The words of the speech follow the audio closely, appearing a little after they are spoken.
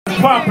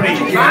property.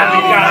 That'd be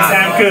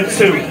goddamn good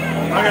too.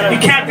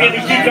 You can't be any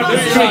geek up the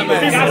street.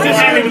 That's just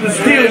handy with the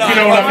steal, if you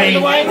know what I mean.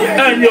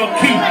 Earn your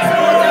keep.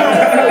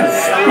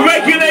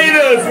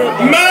 Regulators,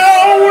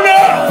 mount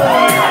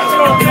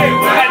up!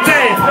 That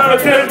day, I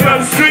turned down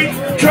the street,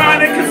 trying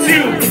to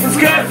consume the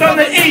skirts on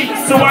the E,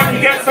 so I can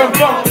get some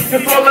fun.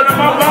 Just rolling in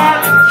my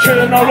ride,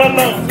 chilling all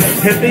alone.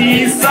 Hit the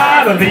east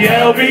side of the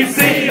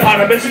LBC,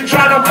 on a mission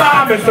trying to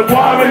find Mr.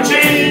 Warren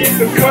G.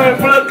 The curve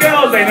full of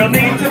girls, ain't no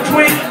need to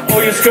tweet.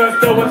 All your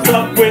skirts know what's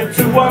up with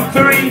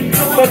 213.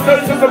 But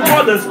those are the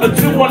brothers, a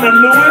 2-1 and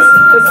Lewis.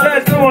 The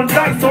says no one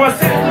back, so I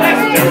said,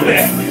 let's do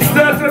this.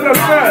 Third to the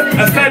third, I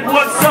said,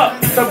 what's up?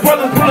 The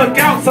brothers full of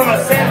gout, so I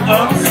said,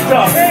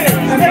 stuff.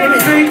 The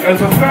street, as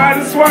a fried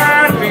and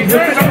swine, we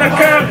hipping on the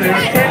curb, then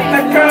hitting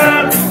the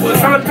curb.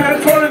 Trying to pay the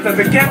toilet, as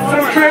it gets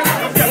some tricks.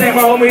 See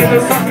my homie in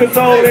the sucker's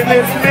hole in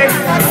this mix.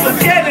 I'm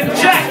getting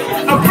jacked,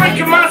 I'm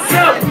breaking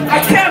myself.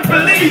 I can't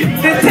believe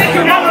they're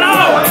taking my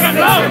love.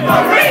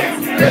 My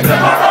rings, it's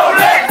my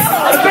Rolex.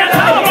 I said,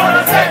 I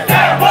wanna take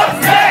that, what's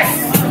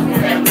next?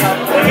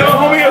 Yo,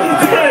 homie,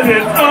 I'm doing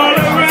this all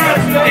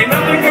around. Ain't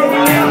nothing going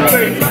on.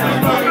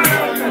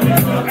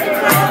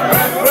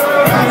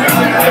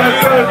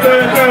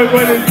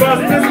 When it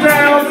busts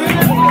down,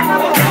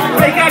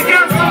 think I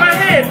got to my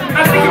head.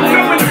 I think I'm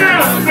going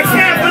down. I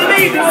can't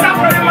believe it's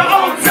happening in my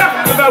own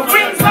town. If I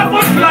wings I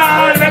was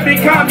blind, let me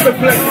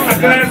contemplate. I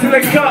glance in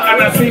the cut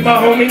and I see my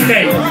homie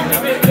Nate. 16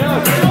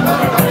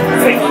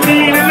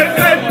 in the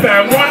clip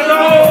and one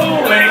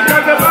low. Ain't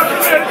got about to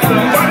get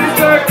somebody's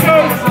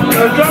circle.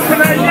 No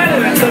dropping that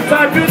yelling, that's the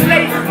time too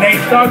late.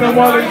 Nate Dogg and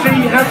Warren G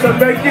has to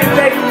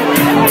regulate. I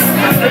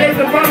laid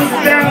the bottles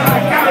down,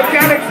 I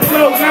gotta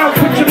explode. Now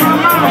put your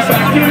mouth, so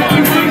I can't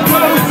keep it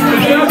close. The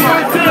girls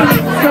might tell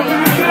me, coming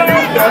to the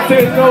club. I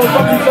said no,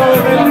 fucking soul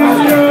in this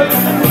good.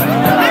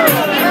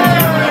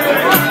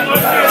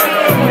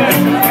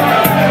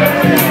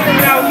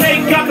 Now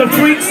Nate got the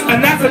freaks,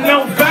 and that's a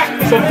known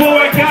fact.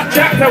 Before I got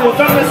jacked, I was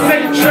on the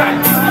same track.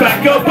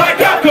 Back up,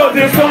 go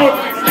this on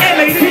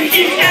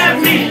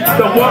L-A-T-E-M-E.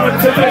 The woman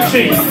to the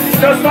sheet.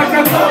 Just like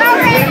I thought,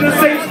 in the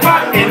same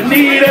spot, in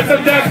need of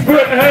some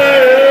desperate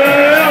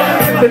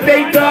help. The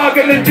Nate Dogg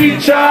and the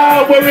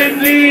D-Child were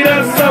in need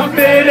of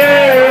something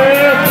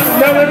else.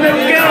 None of them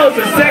girls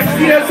are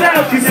sexy as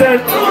hell. She said,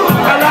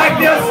 I like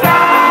your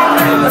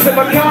style. I said,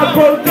 my car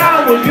broke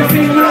down. Will you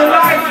see real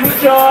life?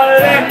 Would you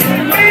let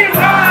me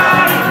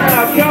ride?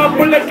 A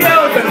couple of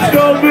girls and it's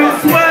going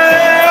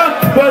swell.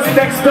 What's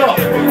next up?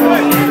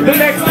 The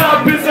next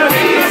up is a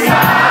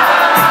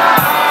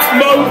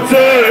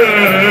motor.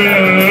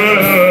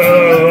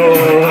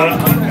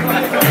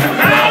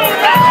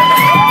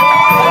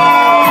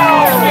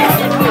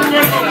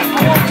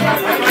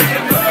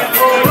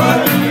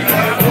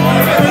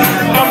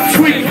 I'm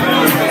tweaking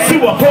to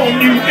a whole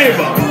new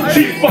era.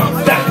 She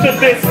fucks after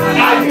this, I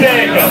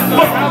dare her.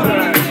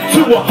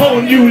 To a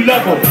whole new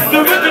level.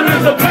 The rhythm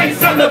is a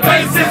bass and the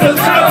bass is a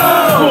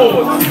treble.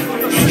 Chords,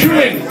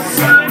 strings,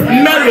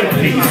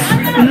 melodies,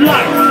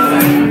 life.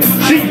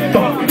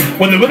 G-funk.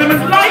 When the rhythm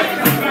is life,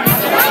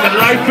 the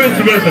life is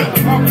rhythm.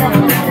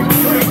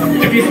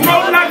 If you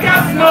smoke like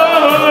I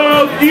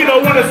smoke, you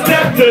don't want to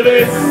step to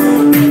this.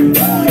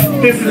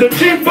 This is a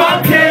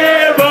G-funk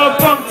era,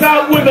 funked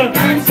out with a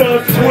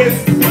surf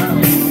twist.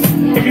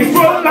 If you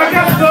smoke like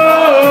I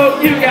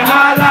smoke, you get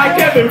high like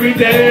every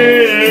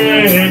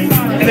day.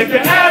 And if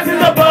your ass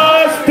is a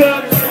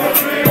buster,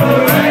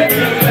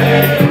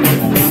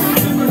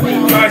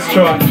 nice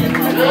try.